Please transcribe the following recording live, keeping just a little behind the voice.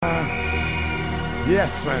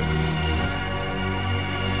Yes, man.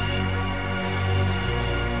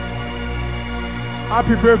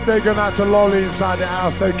 Happy birthday going out to Lolly inside the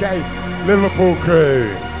house, okay? Liverpool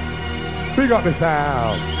crew. Big up the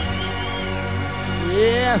sound.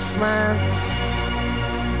 Yes, man.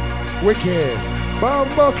 Wicked.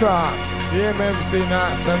 Bumble clock. Yeah, MC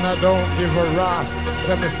nuts and I don't give a ras.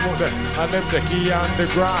 Send me smoke the, I live the key on the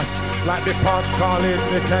grass. Like the pot calling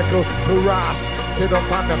the kettle to ras. Sit up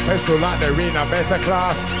on the pedestal like the arena better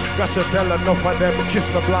class. Got to tell enough of them kiss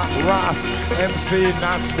the black ras. MC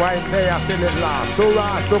nuts wine there till it lasts. To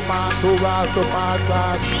ras, to man, to ras, to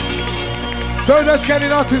man. So let's get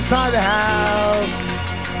it out inside the house.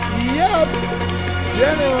 Yep.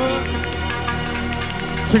 Yeah.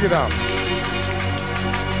 Check it out.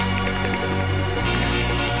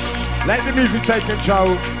 Let the music take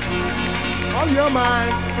control of your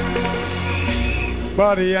mind,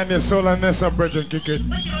 body and your soul, and there's a bridge and kick it.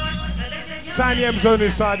 Sign the M-Zone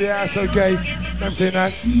inside the ass, okay? I'm saying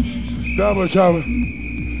that. Double trouble.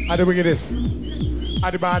 How the wickedest? How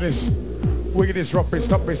the baddest? Wickedest rock it,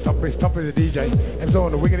 stop it, stop it, stop it, the DJ.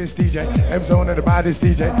 M-Zone, the wickedest DJ. M-Zone, the baddest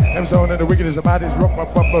DJ. M-Zone, the wickedest, the baddest rock my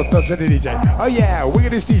bumble, touch the DJ. Oh yeah,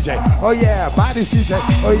 wickedest DJ. Oh yeah, baddest DJ.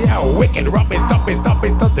 Oh yeah, wicked rock it, stop it, stop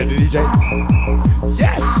it, touch the DJ.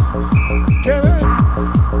 Yes! Come on,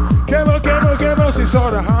 come on, come on, come on, she saw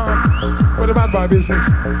the harm. What about my business?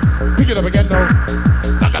 Pick it up again now.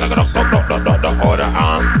 Order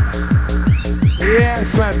arm.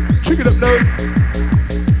 Yes, man. Pick it up now.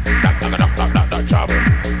 Trouble.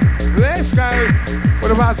 Let's go.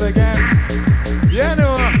 What about again? You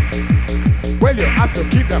know. Well, you have to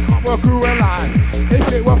keep the power crew alive.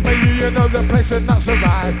 If it weren't for you, you know the place would not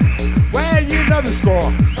survive. Well, you know the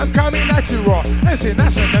score. I'm coming at you raw. Listen,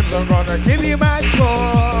 that's a names I'm gonna give you much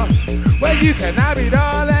more. Well, you can have it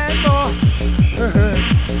all and more.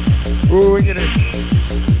 Ooh, look at this.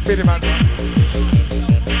 Bitty man.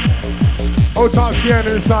 Old time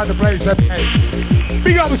Fiona inside the place. Hey.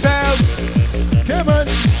 Big up yourself. Come on.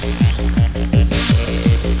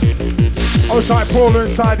 Outside Paula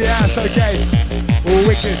inside the house, okay. All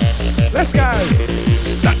wicked. Let's go.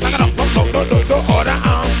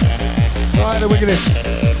 Right, the wickedest.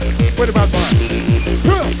 What about that?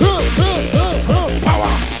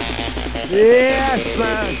 Power. Yes,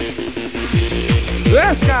 man.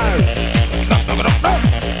 Let's go.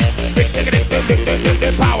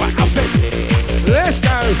 Power. Let's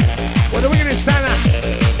go. What the wickedest Santa?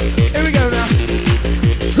 Here we go now.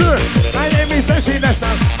 My name is Sexy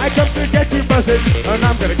National. I come to get you buzzing, and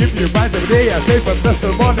I'm gonna give you right of the day. I say from this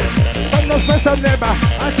morning. From the first of never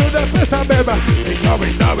until the first of ever. It's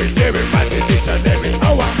going now, it's everybody, each and every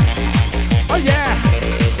hour. Oh yeah,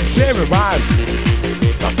 it's everybody.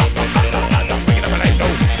 Come on, come on, come on.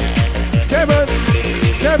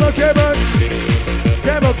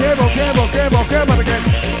 Come on, come on, come on, come on, come on again.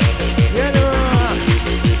 Yeah, no,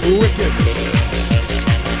 wicked.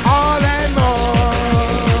 All and more.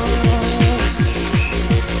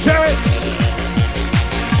 Show it.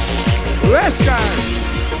 Let's go.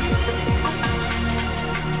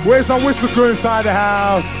 Where's our whistle crew inside the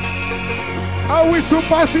house? A whistle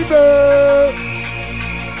possible.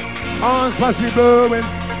 On possible. And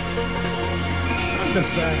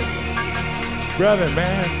understand. Brother,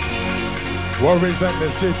 man. Worries on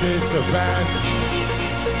the city's so bad.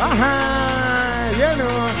 Aha, you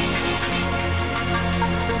know.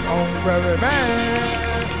 Oh, brother, man.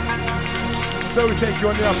 So we take you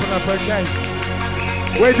on the up and up again.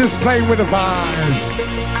 We're just playing with the vibes.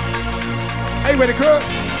 Are you ready, cook?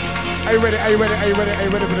 Are you ready? Are you ready? Are you ready? Are you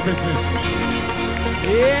ready for the business?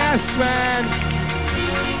 Yes, man.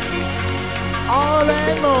 All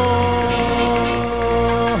and more.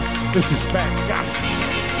 This is fantastic.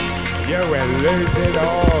 You will lose it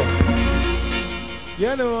all.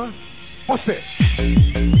 You know. What's it?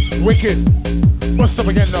 Wicked. Bust up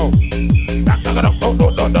again now.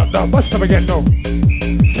 Bust up again now.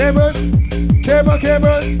 Come on. Come on, come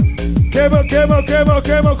on. Come on, come on, come on,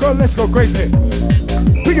 come on, come on. Let's go crazy.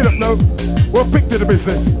 Pick it up now. We'll pick to the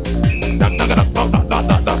business.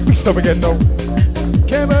 Bust up again now.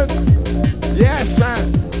 Come on. Yes,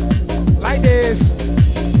 man. Like this.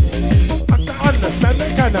 I can understand the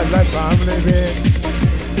kind of life I'm living.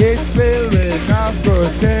 It's filled with enough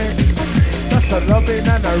good things. That's a loving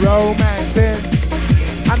and a romancing.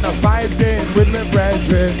 And the vibes in with my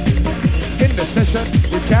brethren. In the session,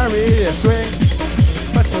 we carry a swing.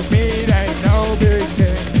 But for me, there ain't no big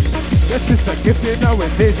thing. This is a gift, you know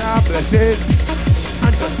it is a blessing.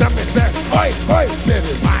 And so dummy said, oi, oi, said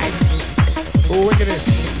it right. Oh, look at this.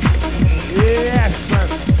 Yes, man.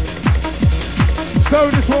 So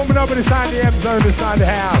this woman up inside the M-Zone, inside the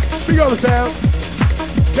house. Big up yourself.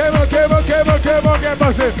 Come on, come on, come on, come on, get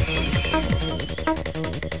buzzing.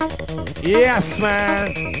 Yes,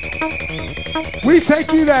 man. We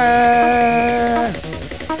take you there.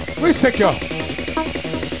 We take you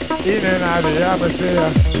in and out of the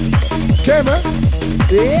atmosphere. Come on.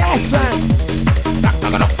 Yes, man.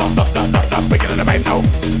 Bigger than the now.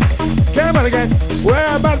 Come on again.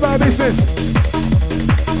 We're about my business.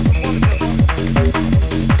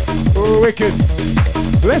 Oh, wicked.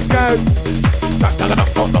 Let's go.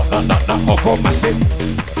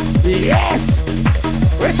 Yes.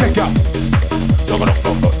 We take you.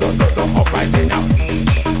 Uprising now.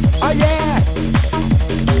 Oh yeah.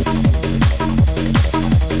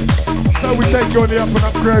 So we take you on the up and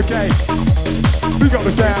up crew, okay? We got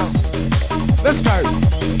the sound. Let's go.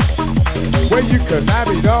 Where you can have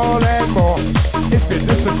it all and more. If you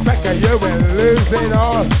disrespect her, you will lose it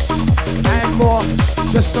all and more.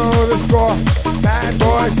 Just know the score. Bad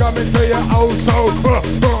boys coming to your old soul.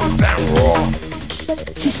 Down raw.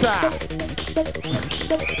 Chisa.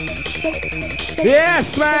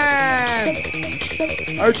 Yes, man.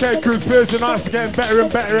 Okay, Cruz Pierce and us getting better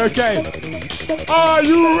and better. Okay. Are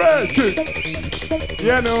you ready?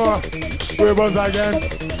 Yeah, no. Where was I again?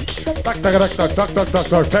 Tuck, tuck, tuck, tuck, tuck, tuck, tuck,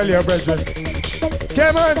 tuck. Tell your brethren.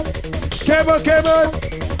 Come on. Come on, come on.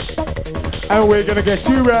 And we're gonna get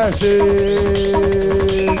you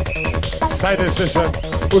rushing. Side decision.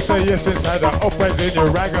 We'll say yes inside the open in your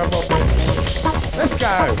ragamuffin. Let's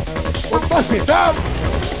go. We'll bust it up.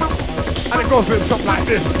 And it goes with something like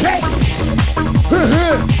this. Okay?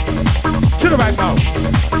 To the right now. To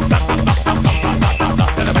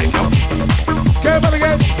the right now. Come on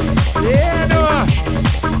again. Yeah, no.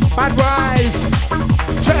 Bad boys.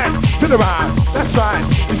 Check. To the right. That's right.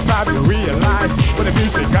 It's time to realize when the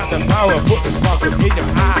music got the power, put the sparkle in your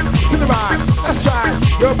eye. To the right. That's right.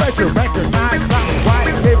 You're better recognize black and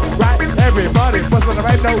white, left, right. Everybody bust on the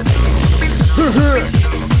right note.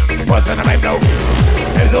 Bust on the right note.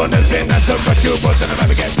 There's on the scene, that's up, but you bust on the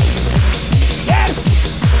right again. Yes!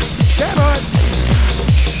 Come on!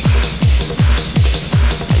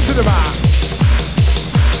 To the bar.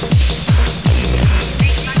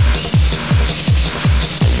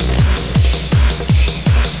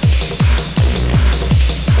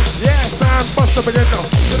 Yes, I'm bust up again now.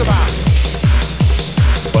 To the bar.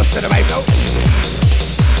 Bust to the right now.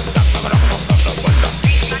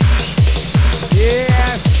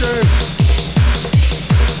 Yes, true.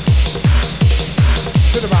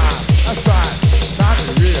 To the bar. That's right. Time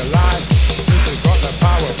to realize this has got the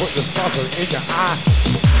power. Put the sparkle in your eye.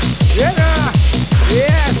 Yeah.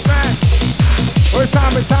 Yes, man. Well, it's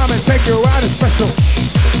time and take you out. It's special.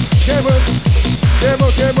 Come on. Come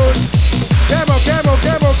on, come on. Come on, come on,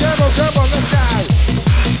 come on, come on, come on. Let's go.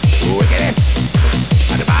 Look at this.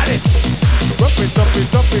 And the baddest. Up it, up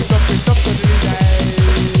it, up it, up it, up it,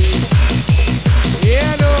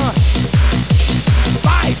 yeah, no.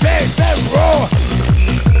 5, 6, 7, roar.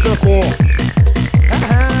 The 4.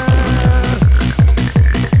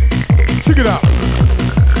 Check it out.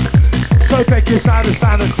 So take your side to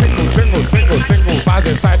side and tingle, tingle, tingle, tingle. Find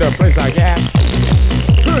inside the place I get.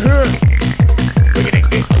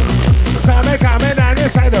 So they coming down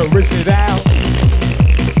inside the wrist it out.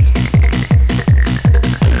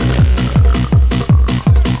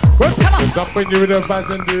 Up when you with the bass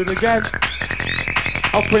and do it again.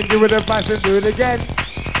 Up when you with the bass and do it again.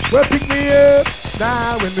 Well, pick me up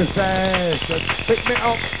now in the session. Pick me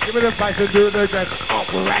up, give me the bass and do it again.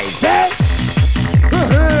 Operation!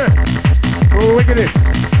 Oh, look at this.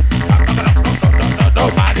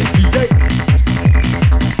 Nobody's DJ.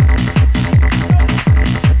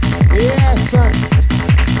 Yes, son.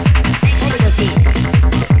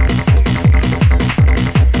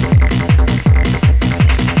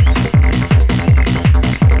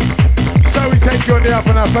 Take you on the up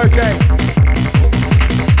and up, okay?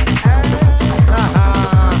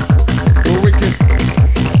 We're wicked.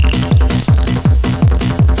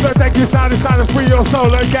 So take your sound and free your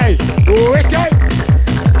soul, okay? Wicked.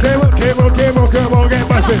 Come on, come on, come on, come on, get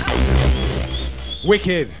busted.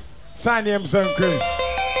 Wicked. Sign the M Zone crew.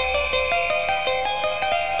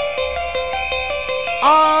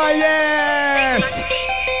 Ah, yes.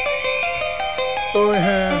 Oh,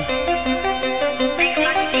 yeah.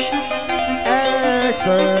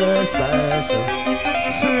 Extra special,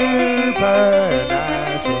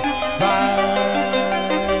 supernatural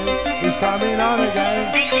vibe is coming on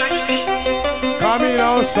again, coming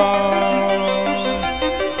on strong,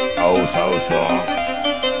 oh so strong.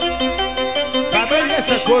 But yes,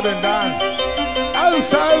 I couldn't done, oh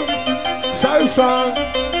so strong,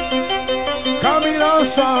 coming on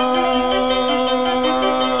strong.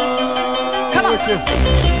 Come on.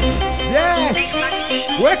 Yes.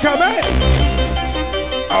 We're coming.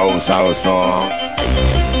 Oh, so strong.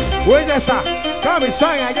 Where's that song? Come and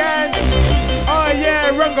sing again. Oh yeah,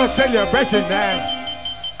 run go celebration now.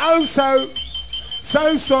 Oh, so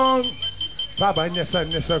strong. Baba, nessa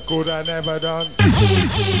good I never done.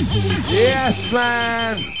 Yes,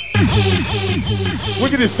 man.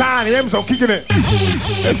 Look at this sign, the M's on kicking it.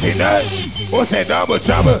 Let's see that. What's that double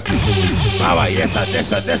trouble? Baba, yes, I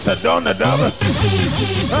done the double.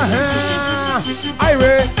 I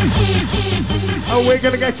read. Oh, we're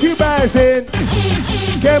gonna get 2 bars in.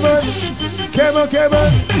 Come on. And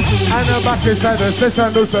I'm back inside the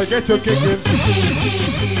session, so get your kicking.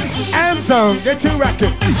 Amazon, get your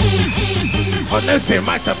racket. On the same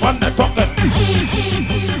match up on the talking.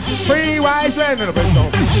 3 wise men in a bit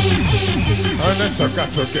song. And then so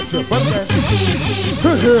got to get your butt man.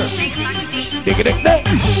 Dig it.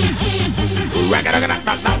 Rack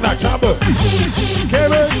trouble.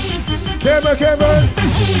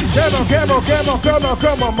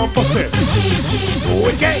 Come on, my pussy.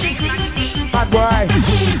 Okay. Bad boy.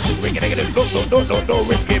 No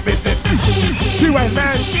risky business. 2 wise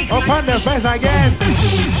man up on the fence again.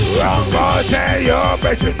 Wrong boy, say you're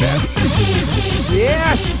better than.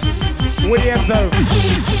 Yes. William Zone.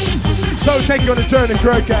 So take you on a journey,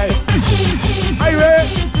 croquet. Are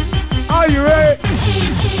you ready?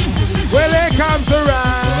 Well, here comes the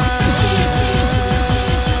ride.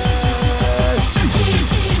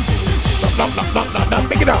 No,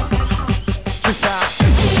 pick it up. Just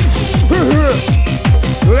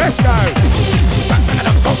let's go.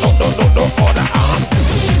 No, order arm.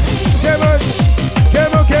 Come on.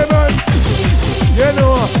 You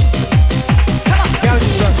know.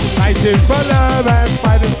 Gangster, fighting for love and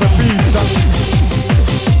fighting for peace.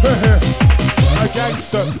 A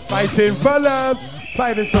gangster, fighting for love,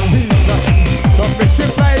 fighting for peace. Don't miss your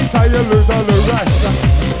place or you lose all the rest.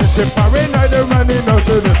 It's a paranoid running out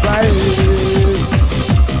to the place.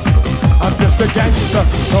 I'm just a gangster,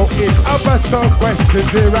 no if ever some questions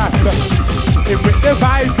hereafter. If with the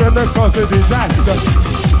vibe's gonna cause a disaster,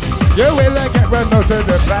 you will get run out to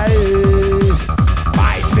the place.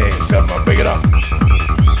 I say someone bring it up.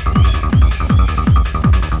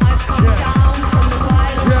 I've come down from the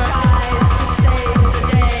violet skies to save the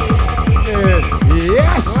day.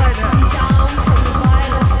 Yes. I've come down from the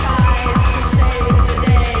violet skies to save the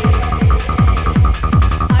day.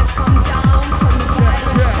 I've come down from the violet skies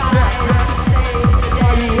to save the day.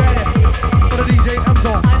 Are you ready for the DJ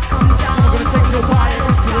Amazon? I've come down I'm gonna take your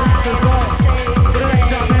violet skies to save the day. With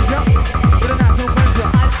a national venture.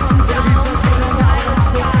 I've come down from the violet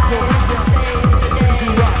skies to save the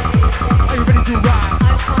day. Are you ready to ride?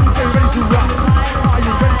 I've come down from the violet skies to save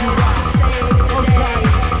the day.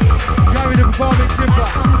 Gary the performing timber.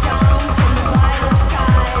 Come down from the violet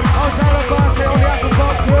skies. Outside of Barnsley on the Apple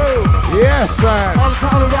Pop crew. Yes, man. On the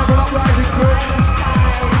Town of Rumble Uprising crew.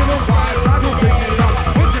 Minimum vibes, I don't think it up.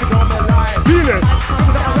 We're gonna go on the line. Feel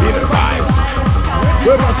it vibes.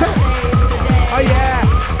 Where was it? Oh yeah.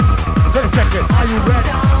 Let's check it. Are you ready?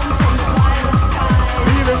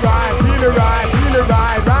 Feel it ride.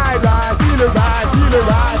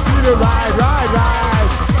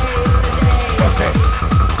 What's it?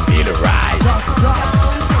 Feel it ride.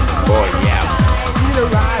 Oh yeah. Feel it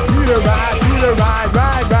ride.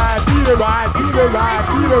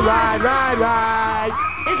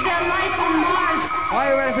 Is there life on Mars? Are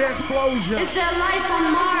you ready for the explosion? Is there life on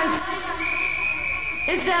Mars?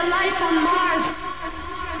 Is there life on Mars?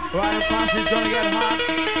 Ryan Party's gonna get hot.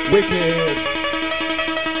 Wicked.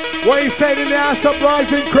 What you said in the house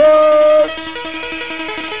uprising crew?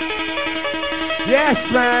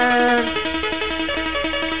 Yes, man.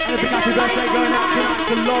 And a big happy birthday going out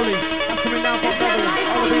to Lolly. That's coming down from Is there Beverly. life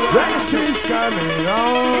I'll on be Mars? right Yes, she's coming Is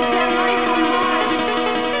there life on on. Mars?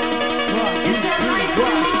 Is there life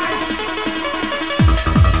on Mars?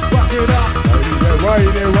 Rock it up.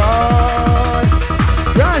 Wait,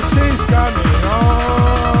 yes, she's coming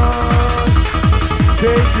on.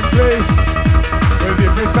 Taking place. Well,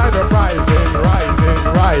 if inside the rising.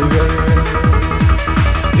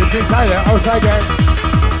 If inside the house again.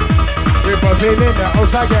 We're buzzing in the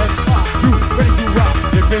house again. You ready to rock?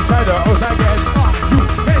 If inside the house again. You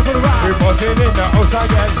ready for the ride? We're buzzing in the house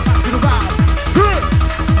again. To the ride.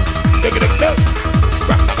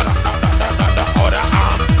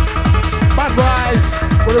 Bad boys,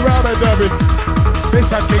 with a rubber dubbing.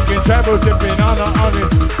 This a kicking, treble tipping on it.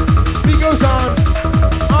 He goes on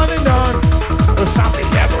and on. Or something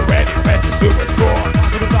never ready, best to super strong.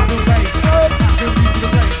 To the top of the race. Back to the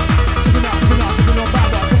race. Tipping up,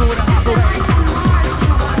 back up. Come on with a hot boy.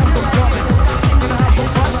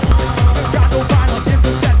 Got no violence, this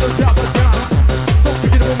is that, the double down. So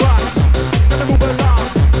pick it up and rock.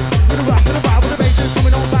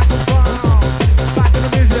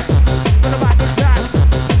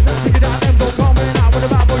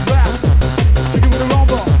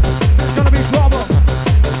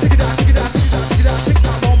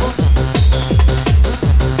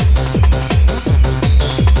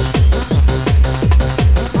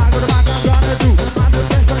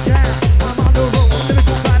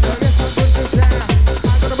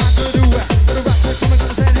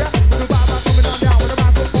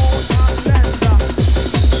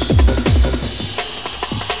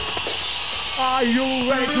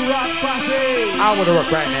 I wanna rock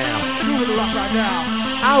right now. You wanna rock right now.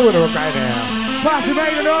 I wanna rock right now. Posse,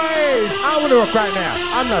 make the noise. I wanna rock right now.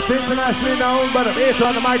 I'm not internationally known, but I'm here to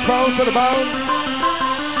on the microphone to the bone.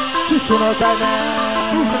 Just wanna rock right now.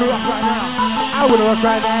 Who's gonna rock right now? I wanna rock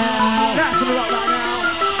right now. That's gonna rock right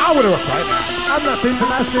now. I wanna rock right now. I'm not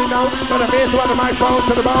internationally known, but I'm here to on the microphone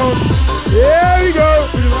to the bone. Here you go.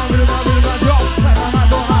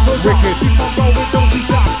 Wicked.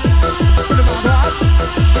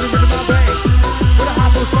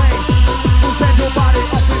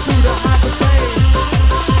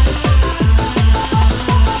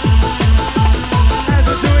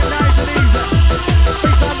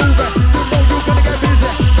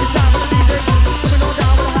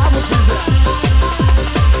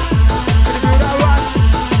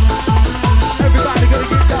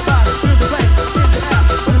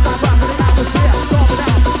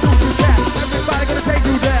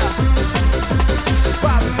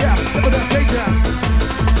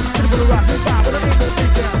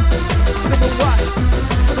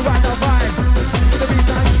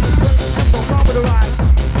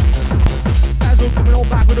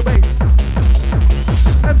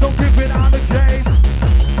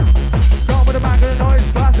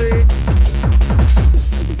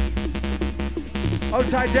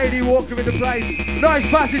 JD Walker in the place. Nice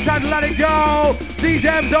pass, it's time to let it go. DJ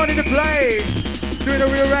M's on in the place. Doing a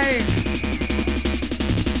rearrange.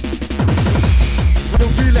 I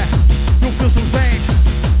don't feel it. You'll feel some pain.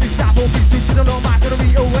 These stop all these dudes, you don't know I'm gonna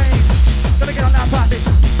be away. Gonna get on that party.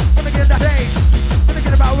 Gonna get that day. Gonna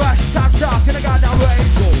get about rush. Top talk, and I got that way.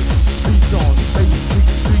 Go. Beats on. Bass,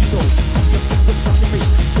 beats on.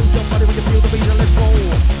 Move your body when you feel the beat and let's go.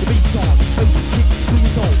 The beats on. Bass,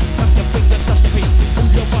 beats on. Touch your fingers, touch the beat.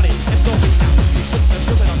 Move your body and so be now.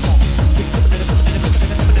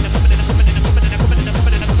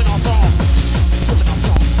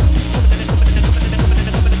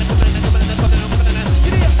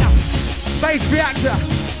 Bass reactor,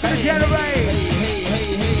 better get away.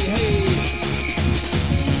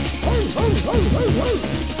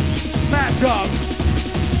 Mad Dog.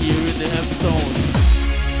 You're in the M zone.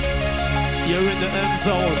 You're in the M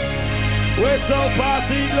zone. We're so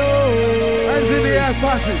posse low. Hands in the air,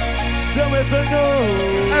 posse. So it's a no.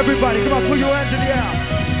 Everybody, come on, put your hands in the air.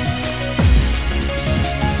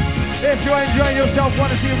 If you're enjoying yourself,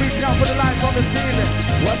 want to see you reaching out for the lights on the ceiling.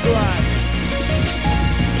 What's right?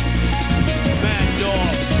 Mad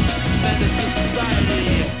Dog. Menace to society.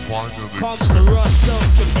 Come to rush the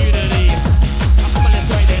community. Come on, let's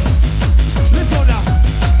ride it. Let's go now.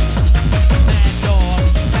 Mad Dog.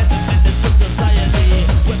 Menace to society.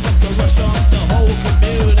 We're come to rush on the whole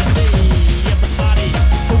community. Everybody,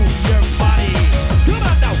 move your body. Come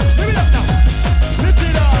on now, lift it up now. Lift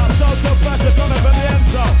it up. So pressure coming from the end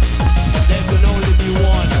zone. There will only be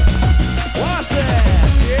one. What's it?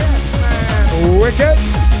 Yes, man. Wicked.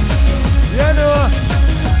 You know.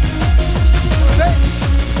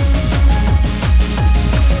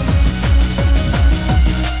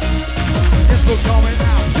 Coming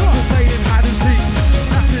out, we're playing hide and seek.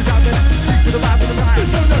 Matches out there, speak to the vibe of the mind.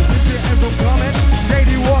 Everyone coming,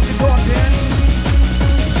 JD walking, talking.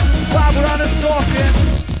 Bible on and stalking.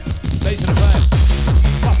 Bass in effect,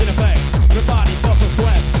 bust in effect. Everybody bust a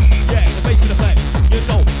sweat. Yeah, the bass in effect. You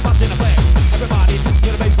know, bust in effect. Everybody listen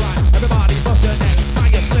to the bass line. Everybody bust your neck.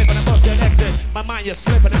 Mind you slip and I bust your exit. My mind you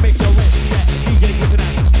slip and I make your wrist. Yeah, DJ get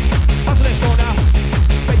tonight. Hustle, let's go now.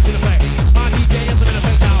 Bass in effect. My DJ is in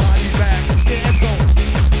effect now. He's back. End zone.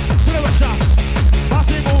 To the rush up.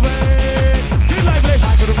 Posse moving. Get lively.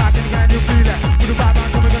 I go to back and again, you feel it. To the vibe,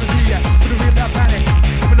 I'm coming, gonna see ya. To the real that panic.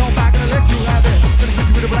 Coming on back, gonna let you have it. Gonna hit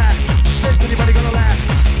you with a blast. Is anybody gonna laugh?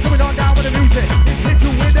 Coming on down with the music. It hit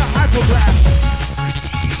you with the hyper blast.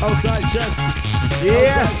 Outside chest.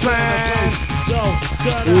 Yes, man. So,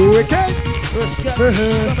 turn up. Wicked. Respect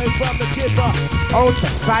coming from the kipper. Out the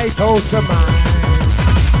sight, out the mind.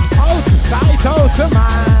 Out the sight, out the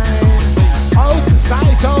mind. Out the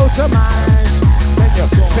sight, out the mind. When you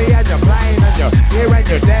see and you're blind and you're here and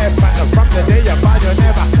you're deaf, and from the day you're born you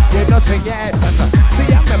never get nothing yet. And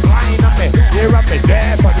see I'm the blind, I'm the here, I'm the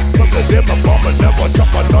deaf, and from the day my mama never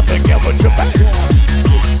jump on nothing ever to back.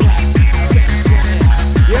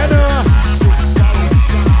 You know,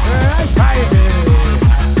 I find it.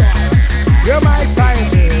 You might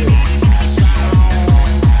find it.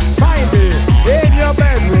 Find it in your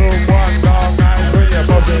bedroom one long night when you're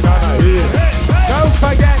buzzing on a hill. Don't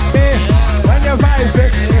forget me when your vibes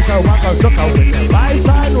it. It's a walk of sucker with your vibes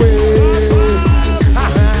and will.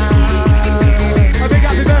 A big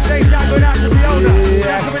happy birthday shout going out to Fiona.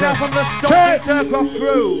 Yes, coming out from the Stockton Turkoff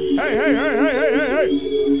crew. Hey.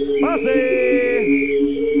 Posse.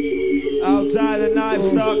 Outside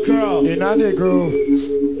the groove.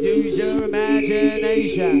 Use your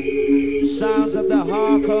imagination. Sounds of the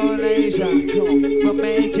hardcore nation. Will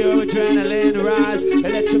make your adrenaline rise.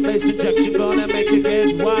 Electric bass injection gonna make you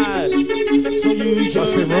get wild. So use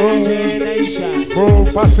your imagination.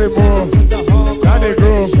 Move, pass it, move. Down the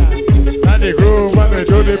groove. Down the groove. When we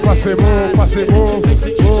do the pass it, move, pass it, move. Move.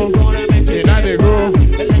 In the groove.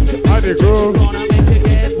 Down the groove.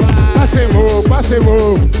 Pass it, move, pass it,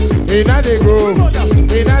 move. In the groove.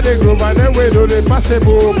 In the groove. And then we do the pass it,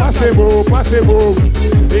 move, pass it, move, pass it, move.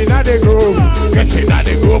 In the groove. Get in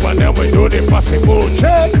the groove and then we do the pass it, move.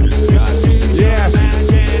 Check. Yes.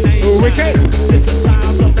 Wicked.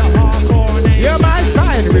 You might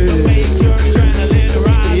find me.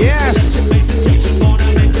 Yes.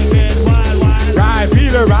 Ride,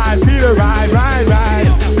 Peter, ride, Peter, ride, ride, ride.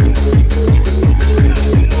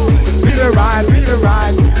 Peter, ride, Peter,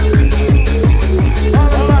 ride.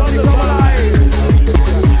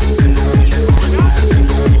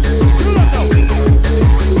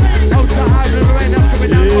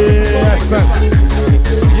 Yes, sir.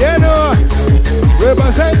 You know,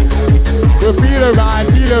 represent. Peter ride,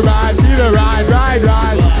 Peter ride, Peter ride, ride,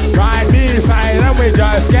 ride. Ride me side and we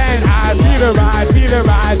just can't hide. Peter ride, Peter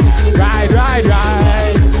ride, ride, ride,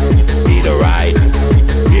 ride. Peter ride,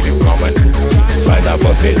 Peter coming. Try to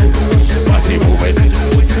bust it, moving.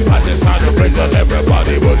 As it's on the place and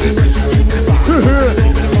everybody was it.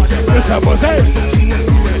 Yes, I was it.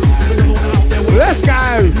 Let's go.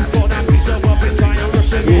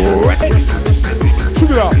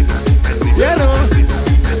 Shoot it up. Yeah, no.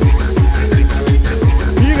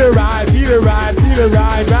 Peter ride, Peter ride, Peter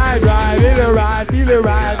ride, ride, ride, Peter ride, Peter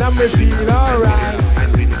ride, I'm with Peter, alright.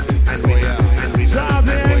 Drive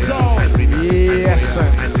the end zone. Yes, sir.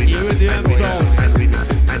 You're with the end zone.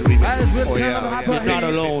 You're not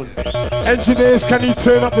alone. Engineers, can you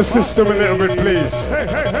turn up the system a little bit, please? Hey,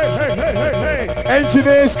 hey, hey, hey, hey, hey, hey.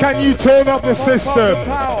 Engineers, can you turn up the system?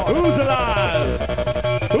 Who's alive?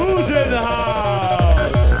 Who's in the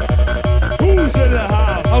house? Who's in the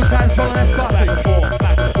house? Old time's following us party. Back and forth,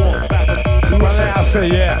 back and forth, back and forth. Well, I'll say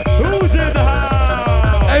yeah. Who's in the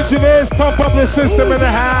house? Engineers, pump up the system in the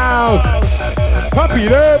house. Pump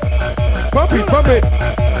it up. Pump it, pump it.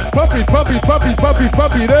 Pump it, pump it, pump it, pump it,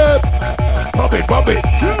 pump it up. Pump it, pump it.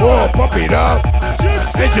 Oh, pump it up.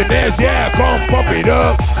 Engineers, yeah, come pump it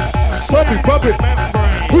up. Pump it, pump it.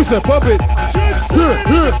 Who said pump it?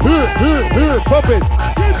 Pump it.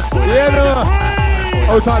 Yeah, no.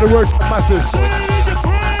 Outside the works, masses.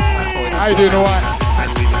 I do know why.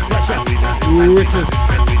 Wicked.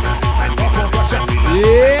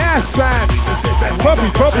 Yes, man. Pump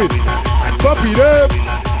it, pump it. Pump it up.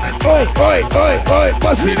 Oi, oi, oi, oi,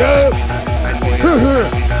 bust it up.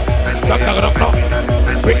 Knock, knock, knock, knock.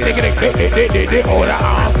 Hold on.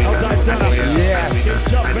 Yes.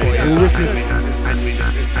 Wicked.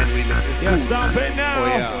 Yeah, stop it now.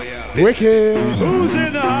 Wicked. Who's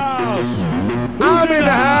in the house? I'm in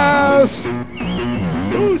the house.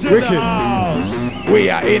 Who's in Wicked. the house? We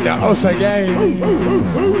are in the house again.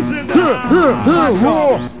 Who's in the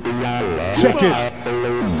house? Check it.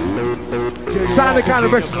 Sound the kind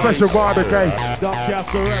of extra special barbecue.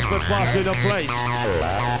 Doncaster Record boss in the place.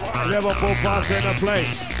 Liverpool boss in the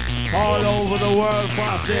place. All over the world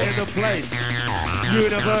boss in the place.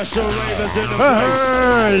 Universal Ravens in the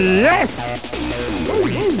place. Yes!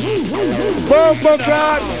 Bumbo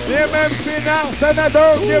God, the MMC now, said I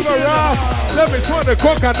don't give a rock. Let me put the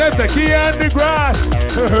cook and then the key on the grass.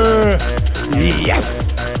 Yes!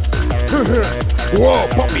 Whoa,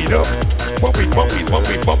 pump it up. Pump it, pump it, pump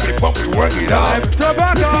it, pump it, pump it, work it up.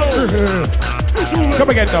 Come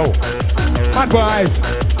again though. My boys.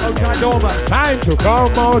 Time to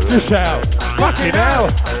come out to shell. Fucking hell.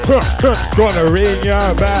 Gonna ring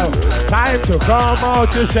your bell. Time to come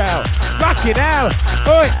out to shell. Fucking hell.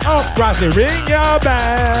 Oi, up, Brassy, ring your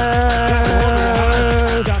bell.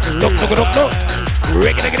 Look, look, look, look.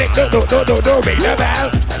 Ring it, ring the bell.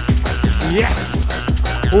 Yes.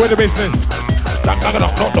 Who in the business? No,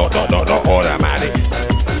 automatic.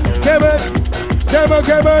 Kevin.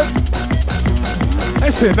 I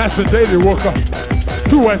say that's the daily worker.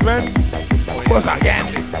 2 West, man. What's again?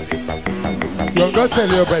 You're gonna tell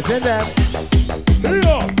your brethren them.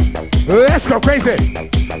 Let's go crazy.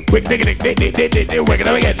 Quick, dig, we're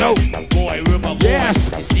gonna get no. Boy, remember, yes.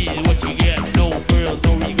 You see what you get. No frills,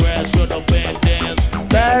 no regrets, shut up and dance.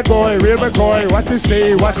 Bad boy, real McCoy, what you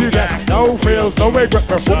see, what you got. No frills, no regret,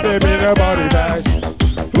 but put them in a body bag.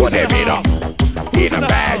 Put them in a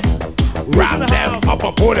bag. Wrap them up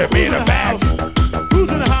and put them in a bag. Who's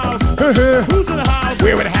in the house? Who's in the house?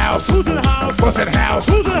 We're in the house. Who's in the house? What's in the house?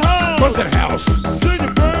 Who's in the house? What's in the house? Sing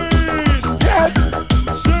your brain. Yeah.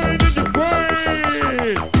 Sing in your brain.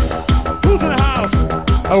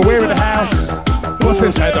 Oh, we're in the house. Who's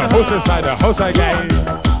inside the house? Inside the house again?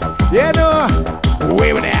 Yeah, no.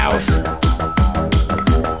 We're in the house.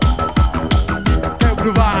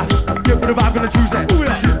 Get with the vibe, gonna choose that.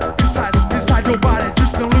 Inside your body,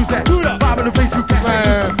 just don't lose that. Vibe in the place you can't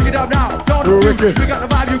refuse. Pick it up now, don't refuse. We got the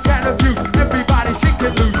vibe you can't refuse. Everybody shake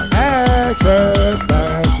it loose. Access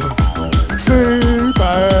natural,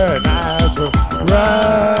 supernatural,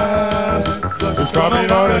 right? It's coming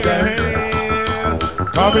on again,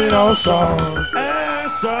 coming on strong.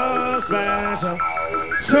 Access natural,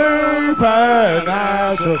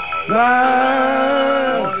 supernatural,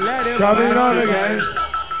 right? Coming on again.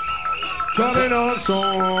 Coming on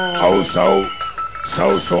strong. Oh, so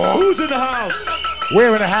strong. Who's in the house?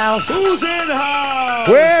 We're in the house. Who's in the house?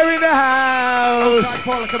 We're in the house.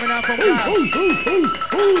 Paula coming out from Who's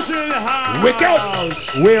in the house? Wicked.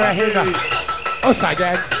 We're a hitter. Us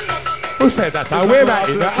again. Who said that? We're a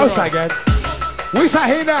hitter. Us again. We're a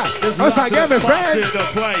hitter. Us again, my friend.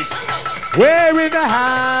 We're in the house.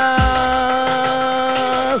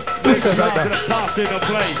 Who said that?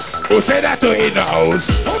 Who said that to in the house?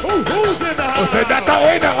 Who's in the house? Who said that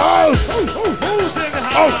to in the house? Who's in the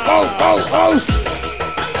house? House.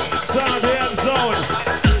 Sound here zone.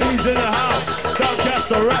 He's in the house.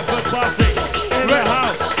 Doncaster Rapper Posse in the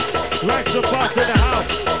house. Rex the Boss in the house.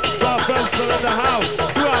 South Fencer in the house.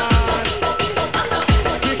 Run.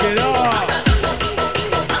 Kick it off.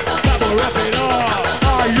 Double rap it off.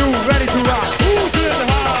 Are you ready to rock? Who's in the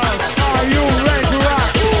house? Are you ready to rock?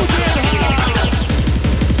 Who's in the house?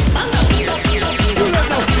 You let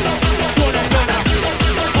know. Go there, go now.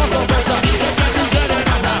 On the pressure. Get you better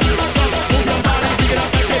now. Move your body, pick it up,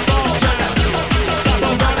 make it ball jam. Stop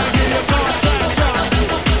on run and give you ball jam.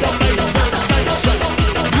 Don't make sensation.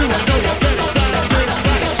 You know you're getting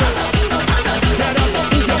satisfaction. Get up,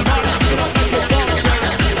 move your body, pick it up, make it ball jam.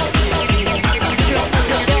 Pick it up, make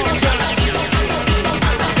it ball jam.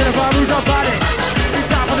 Get a vibe, move your body. It's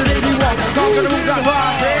time for the day we walk. Come gonna move that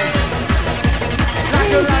vibe, bitch. Knock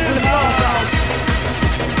your life to the stars.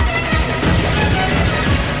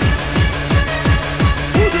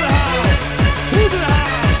 Who's in the house? Who's in the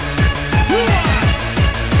house? Who are?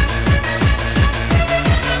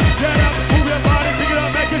 Get up, move your body, pick it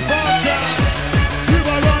up, make it ball jam. You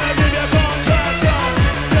are gonna give your ball jam.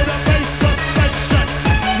 Get up, face suspension.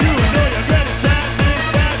 You know you're getting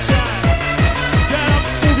satisfaction. Get up,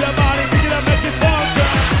 move your body, pick it up, make it ball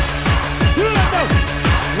jam. You know,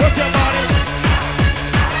 work your body,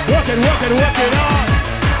 work it on.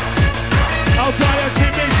 Outside your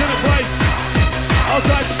teammates in the place.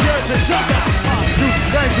 Outside the shirts and shotgun. You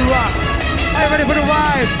ready to rock? Are you ready for the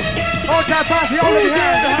ride? All time posse, all of Who's you in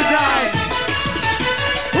hands the up the house? guys.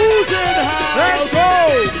 Who's in the house? Let's go!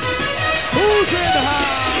 Who's in the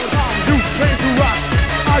house? You ready to rock?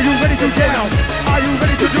 Are you ready to down? Are you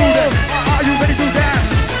ready to do that? Are you ready to dance?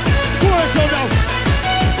 Go ahead, go now.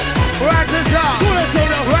 Rock this out. Go ahead, go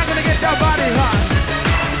now. We're gonna get that body hot.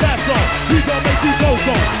 That's all. We gon' make you go.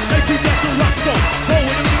 Make you get some rock so. Hold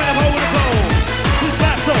it in the minute, hold it go.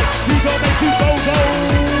 That's all. We gon' make you go.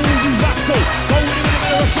 You rock so. Hold it in the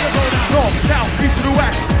minute, rush it go now. North, south, east to the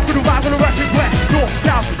west. To the vibes on the rushing west. North,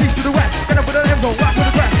 south, east to the west. Gonna put the limbs on, rock to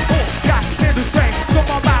the west. Oh, got in the strain. Come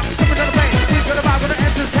on, bob, coming down the plane. We're gonna vibe, gonna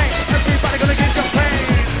entertain. Everybody gonna get your pain.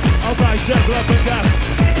 Alright, circle up and gas.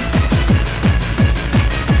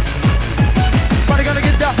 Everybody gonna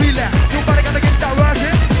get that feeling. Nobody gonna get that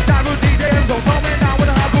rushing. Time with DJ Enzo, coming down with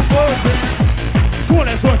a hot boom boom. Go on,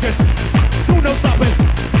 let's work it. Do no stopping.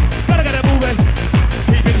 Gotta get it moving.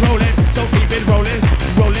 Keep it rolling, so keep it rolling.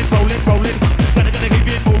 Rolling. Gotta keep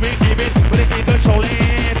it moving, but it keep controlling.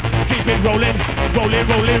 Keep it rolling.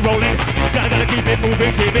 Gotta keep it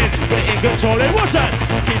moving, but it ain't controlling. What's that?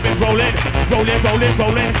 Keep it rolling.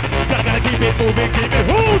 Gotta keep it moving,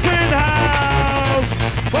 Who's in the house?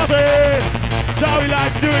 Posse! So he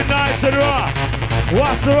likes doing nice and raw.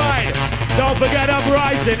 What's the right? Don't forget I'm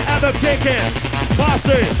rising, ever kicking.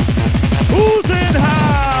 Posse! Who's in the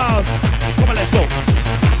house? Come on, let's go.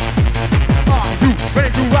 Are you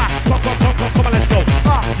ready to rock? Come on, let's go.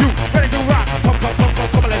 Are you ready to rock? Come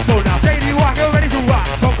on, let's go now. JD Walker, ready to rock?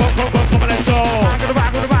 Come on, let's go. I'm gonna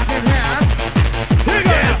rock with a rock in hand. Here we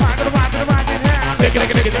go. I'm gonna rock with a rock in hand.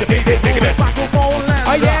 Microphone land.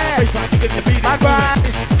 Oh yeah. Bad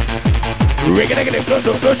boys.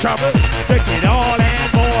 Good job. Take it all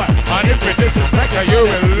and more. And if it is a second, you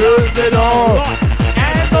will lose it all.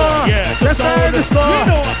 And more. Yeah, Just stand the score.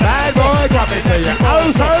 Bad boy coming to you.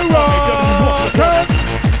 Oh, so wrong.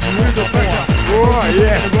 Oh,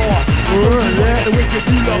 yeah. Oh, yeah. The wicked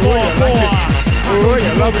you love all Oh,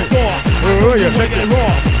 you love it. Oh, you shake it raw. I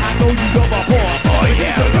know you love my boy. Oh,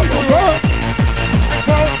 yeah. Love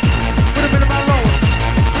it.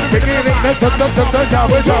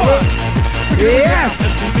 Yes!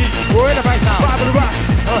 Where the back now?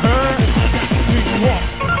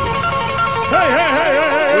 Hey.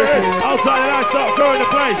 Outside and I stop going to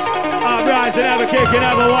place. I'm rising, have a kick and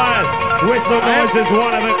have a wild. Whistle noise is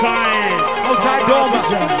one of a kind. Outside Dormer.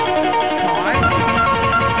 Come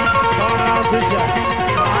out to shot.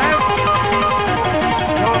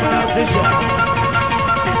 Come out to shot.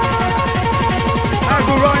 As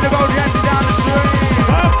we're riding about the end down the street.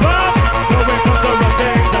 Pop, pop. No way come to run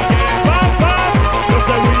things again. Pop, pop. You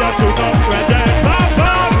say we are too up ready. Pop,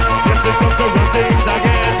 pop. Yes, we come to run things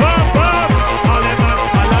again. Pop, pop. All them man,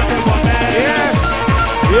 all of them one man. Yes!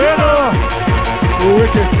 Yeah!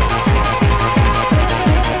 Wicked.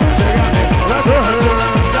 That's a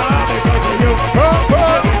down because of you. Pop,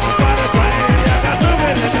 pop.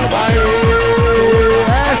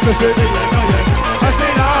 Yes, that's it. I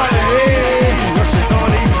say no,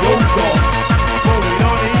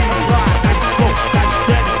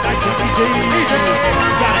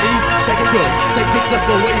 just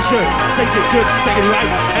the way you should. Take it good, take it right,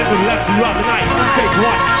 and the less you are tonight. Take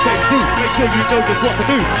one, take two, make sure you know just what to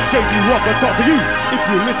do. Take you walk and talk to you. If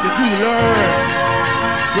you listen, you learn.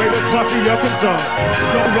 Great with posse, you're concerned.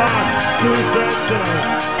 Don't run to the center.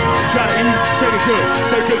 Gotta eat, take it good,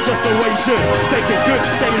 take it just the way you should. Take it good,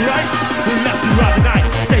 take it right, the less you are tonight.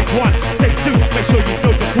 Take one, take two, make sure you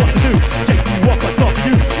know just what to do. Take you walk and talk to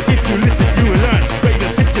you. If you listen, you will learn.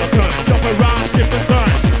 Greatness, it's your turn. Jump around, different turn.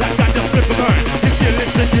 That guy just flip a burn.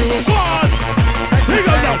 Listen, you go on. Here you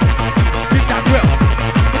go now. Keep that grip.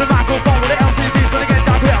 Put the microphone with the LCD's gonna get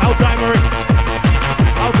that grip. Outside Marie.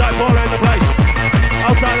 Outside ball in the place.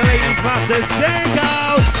 Outside the ladies masters. Stink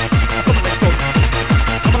out. Come on, let's go.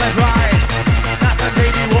 Come on, let's ride. That's the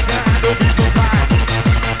lady walking and the people fly.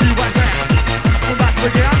 Do right there. Come back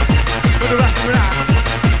again. Put the rest of it out.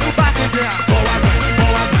 Come back again. Four eyes in the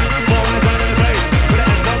place. Put the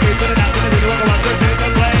hands up, we put it out. Put it in the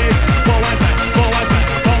place. Four eyes in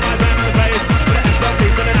the face. Put the hands up, we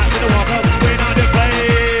put it out. Put the walk up. We're not in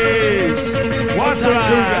place. What's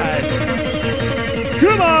right?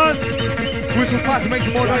 Come on. Whistle pass and make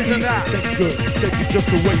some more noise than that. Take it good, take it just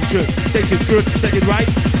the way you should. Take it good, take it right,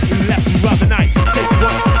 and left you out the night. Take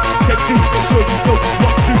one, take two, make sure you know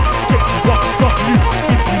what to do. Take you walk and talk to you.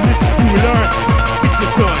 If you listen, you will learn. It's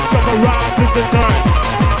your turn, jump around, twist and turn.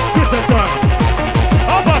 Twist and turn.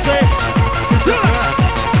 Up I say, It's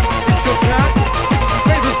your turn.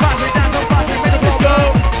 Baby's passing, dance on passing, make the let's go.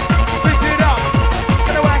 Pick it up.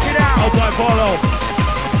 Gonna whack it out. Outside follow.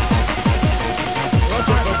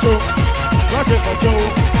 Rushing for Joe,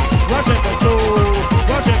 rushing for Joe,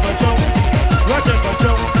 rushing for Joe, rushing for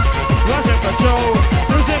Joe, rushing for Joe, rushing for Joe.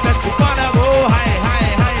 Losing the Savannah, oh hi.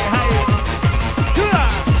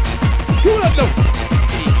 Cool up, no.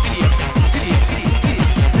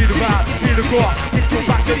 See the vibe, feel the go. Get your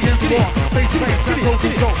back to the end floor. Face to face, and go to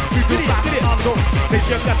go. We do back on the go. Make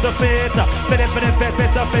sure you got the fit, make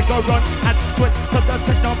a run and twist to the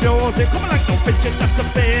techno music. Come on, like no bitch, you got the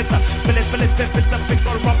fit, make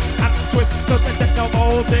a run and twist to the techno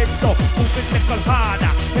music. So move it little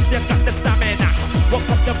harder if you got the stamina. Walk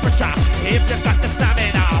up the pressure if you got the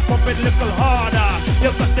stamina. Pump it little harder,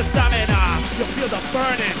 you got the stamina. You feel the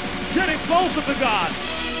burning, getting closer to God.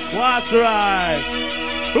 What's right?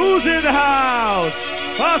 Who's in the house?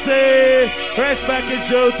 Posse, respect is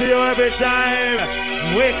due to you every time.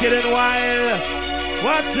 Wicked and wild.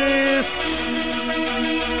 What's this?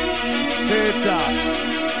 Heads up.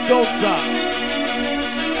 Don't stop.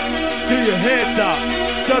 To your heads up.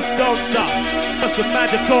 Just don't stop. Just a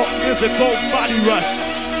magical, physical body rush.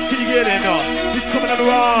 Can you get in up? He's coming on the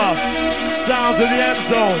raw. Sounds of the end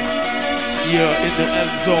zone. You're in the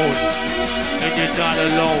end zone. And you're not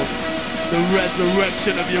alone. The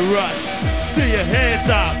resurrection of your rush. To your heads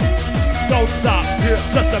up. Don't stop. It's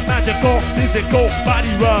just a magical, physical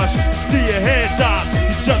body rush. To your heads up.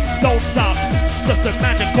 You just don't stop. It's just a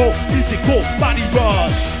magical, physical body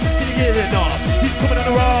rush. Can you get it up? He's coming on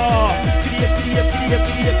the raw. Giddy up, giddy up, giddy up,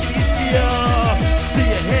 giddy up, giddy up. To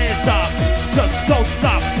your heads up. Just don't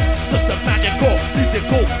stop. It's just a magical,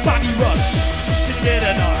 physical body rush. Can you get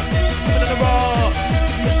it up? He's coming on the raw.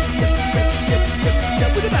 Giddy up, giddy up, giddy up, giddy up, giddy up, giddy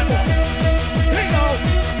up. With the back one. Here you go.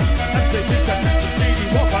 That's it. It's a lady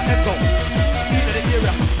walk on end zone.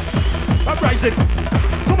 I'm rising.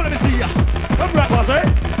 Come on, let me see ya. I'm right, boss, eh?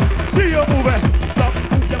 See you moving. Stop,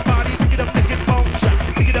 move your body, pick it up, make it function.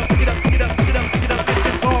 Pick it up, pick it up, pick it up, pick it up, pick it up, make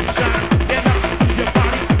it function. Get up, move your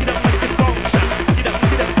body, pick it up, make it function. Pick it up,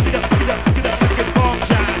 pick it up, pick it up, pick it up, pick it up, make it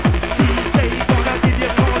function. DJ gonna give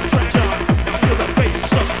you contraction. Feel the bass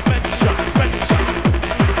suspension, suspension.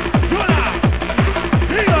 Go now.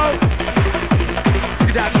 Here you go. Check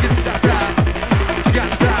it out, check it out.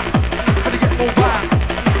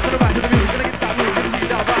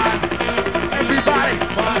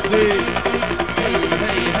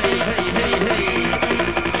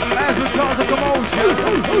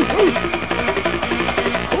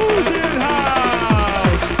 Who's in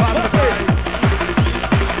house? Five of the place.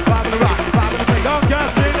 Five of the rock. Five of the place.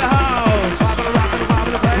 Doncaster in the house. Five of the rock and five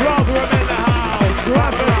of the place. Rotherham in the house.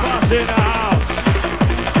 Rapid Boss in the house.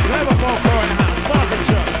 Liverpool in the house.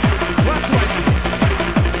 Barsetshire. What's right?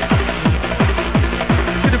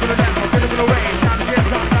 Get it for the down. Get it for the range. Time to get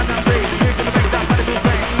top. Time to breathe. You're gonna make that money move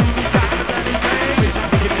range. Got the turning pain. It's time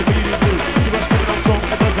to get the beauty smooth. You rush coming on strong.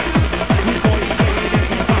 It doesn't. We boys playing it.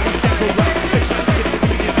 We find a step away. It's time to get the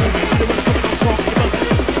beauty smooth. You rush coming on strong. It doesn't.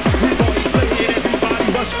 We boys playing it. Everybody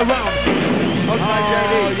rush around. Old time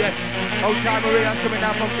JD. Oh, yes. Old time Maria's coming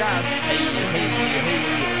down from Gaz.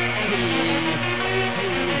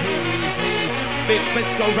 Big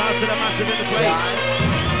fist goes out to the massive in the place.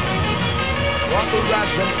 What the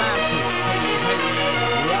Russian massive?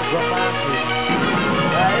 Russian massive.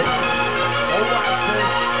 Right? Oh, watch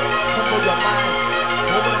this. Come with your mind.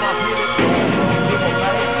 Open my feeling. Feel the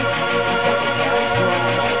bass. Second time strong.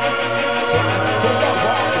 To the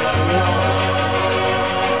heart.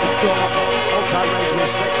 Old time rage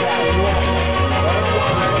respect that.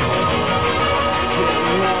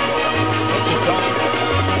 What's your dog?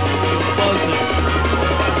 Buzzing.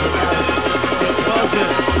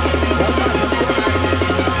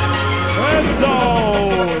 Red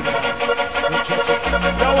zone.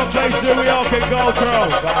 That one place that we all can go through.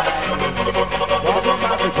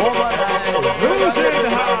 Who's in the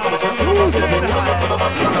house? Who's in the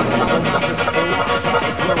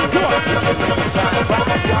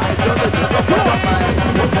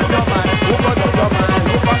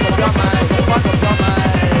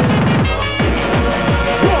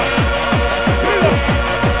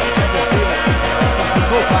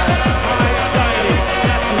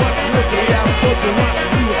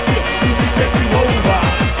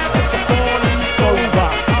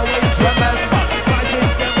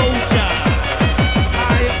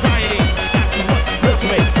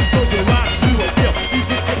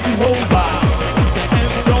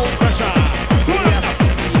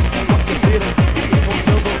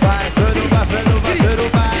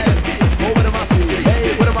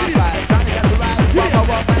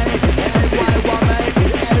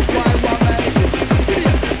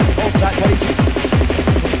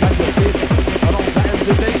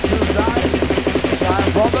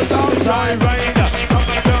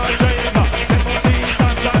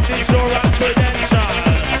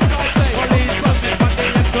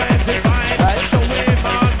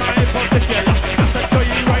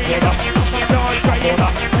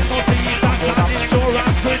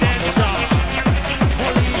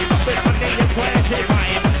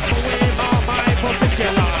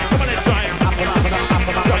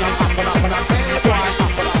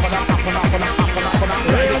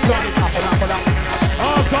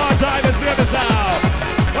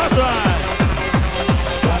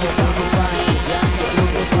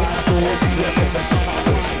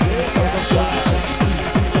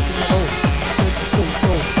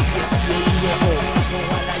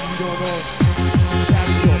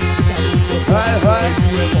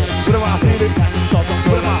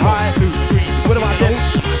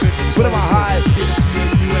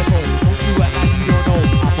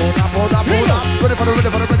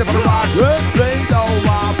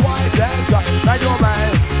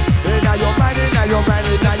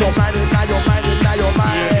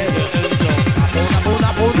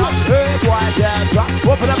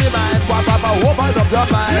Open up your mind, open up your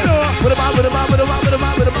mind. With a mind, with a mind, with a mind, with a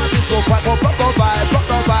mind, with a mind. So quite rock the vibe, rock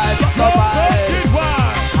the vibe, rock the vibe.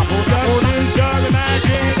 Just use your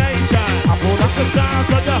imagination. It's the sounds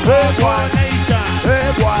of the whole nation. Hey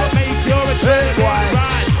boy, Make your return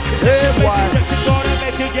right. hey boy. You're gonna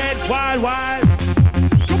make it get wild, wild.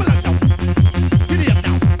 Come along now. Giddy up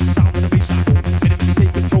now. Sound of the bass line. Get it,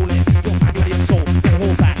 take control it. Don't find your damn soul. Don't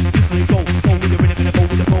hold back. This way go. Go with the rhythm and the bow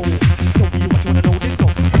with the bow. Tell me what you wanna know, then go.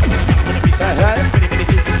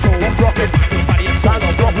 Don't rock it. Sound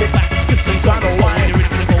of rock it. Sound of wine.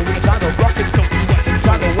 Sound of rock it.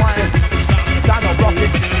 Sound of wine. Sound of rock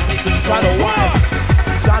it. Sound of wine.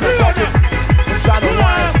 Sound of rock it. Sound of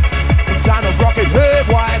wine. Sound of rock it. Hey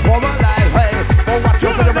boy, come alive. Hey, oh what you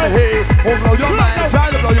gonna make? Hey, oh blow your mind. Try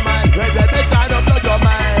to blow your mind. Hey, baby, try to blow your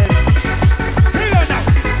mind. Here now.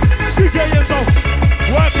 DJ yourself.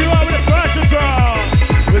 Work you out with a scratch and draw.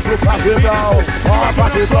 This will pass it now. Oh,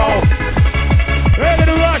 pass it now. Ready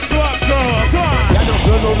to rush to up, go. Come on. Yeah, don't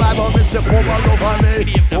feel no vibe on me, say come on over me.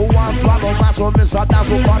 Who wants swallow my soul, me so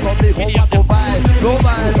dance up on me. Who wants to vibe? No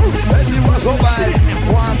vibe. Anyone so vibe.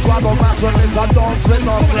 Who wants swallow my soul, me so don't spin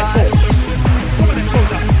no slide. Come on, let's go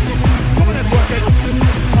now. Come on, let's work it.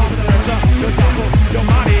 Palm of the left, your double, your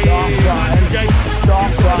money. Dark side. DJ.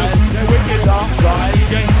 Dark side. They're wicked. Dark side.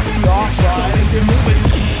 DJ.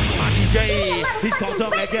 He's got to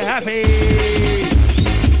make it happy.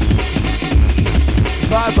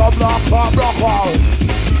 Sides of block wall.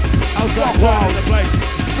 Outside turn in the place.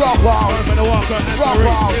 Block wall. I'm gonna walk out and Rock Marie.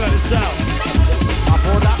 wall. Here at the south. I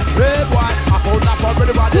pull that red one. I pull that one with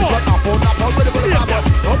the body shot. I pull that one with the body shot.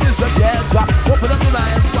 Don't miss the dance. Open up your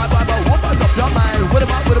mind. Open up your mind. With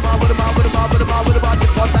him out, with him out, with him out, with him out, with him out, with him out.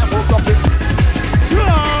 Get one time, hold up it.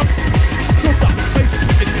 Yeah. Don't stop. Face it.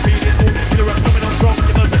 Get the beat in. Moving to the rest. Coming on strong.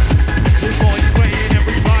 You buzzing. This boy's playing.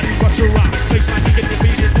 Everybody rush around. Face like you get the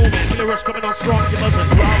beat in. Moving to the rest. Coming on strong. You buzzing.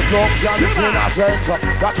 Round talk, Johnny in our center.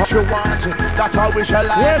 That's what you want. That's how we shall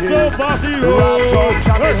like We're it. so bossy. Round talk,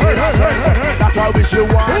 Johnny in our center. That's how we shall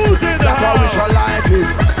want. Who's in the That's how we house? shall like it.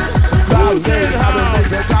 Who's in the house?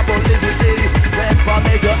 Then for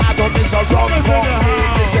me, the Adam is a wrong for me.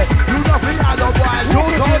 You nothing otherwise. You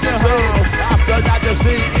know the thing. After that, you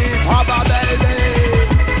see it. How about baby?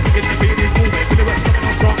 Get the beat in. Moving to the rest. Coming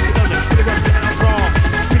on strong. You buzzing. To the rest. Coming on strong.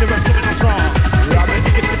 To the rest. Coming on strong.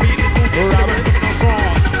 Get the beat in. Moving to the rest. Coming on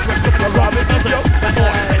strong. Rabbit, Buzzing. That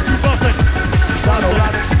boy said you buzzing. Sound of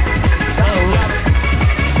rabbit. Sound of rabbit.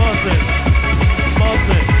 Buzzing.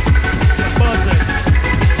 Buzzing. Buzzing.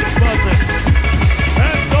 Buzzing.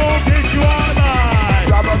 And so did you all night.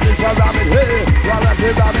 Rabbit is a rabbit here.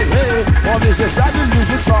 Rabbit here. On this is that you use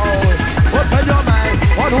your soul. Open your mind.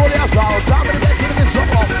 On hold your soul. Time to get to the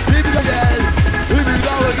middle of leave it again. Leave it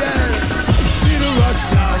go again. Feel the rush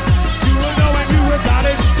now. You will know when you got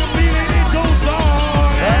it. The feeling is so strong.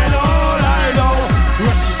 And all I know.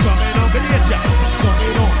 Rush is coming on, can you get ya?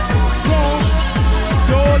 Coming on so strong.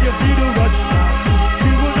 Joy, you feel the rush now.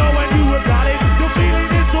 You will know when you got it. The feeling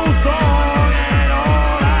is so strong. And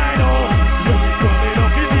all I know. Rush is coming on,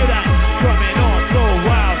 can you hear that? Coming on so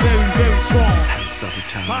wild, very, very strong.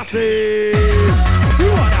 Massive. You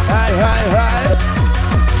wanna Hey, hey, hey.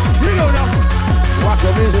 we go now. Watch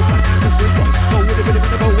your music. Go with the rhythm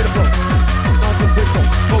and go with the flow. Not the simple.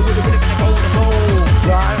 Go with the rhythm and go with the flow.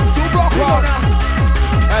 Time to block one.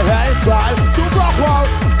 Hey, hey, time to block one.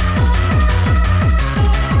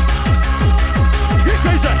 Get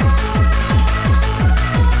crazy.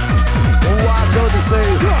 Oh, I feel the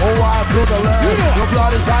same. Oh, I feel the love. Your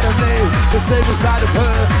blood inside of me. The same inside of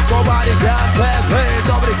her. Nobody can test. Hey,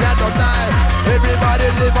 nobody can deny. Everybody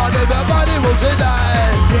live on everybody will say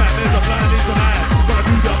die. Yeah, there's a plan, there's a man. Gonna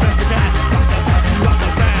do the best we can. Rock the boss, you rock the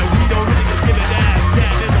band. We don't really just give a damn.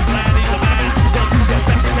 Yeah, there's a plan, there's a man. Gonna do the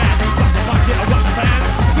best we can. Rock the boss, yeah, rock the band.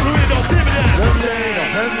 We really don't give a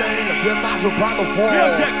damn. The massive on the floor. The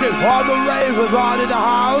objective. All the ravers are in the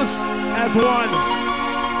house. As one.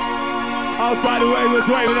 Outside the ravers,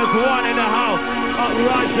 there's one in the house.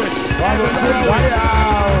 Uprising. All the ravers are in the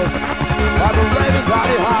house. All the ravers are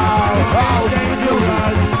in the house. House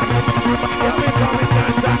music. Coming, can't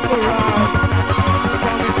attack the rise.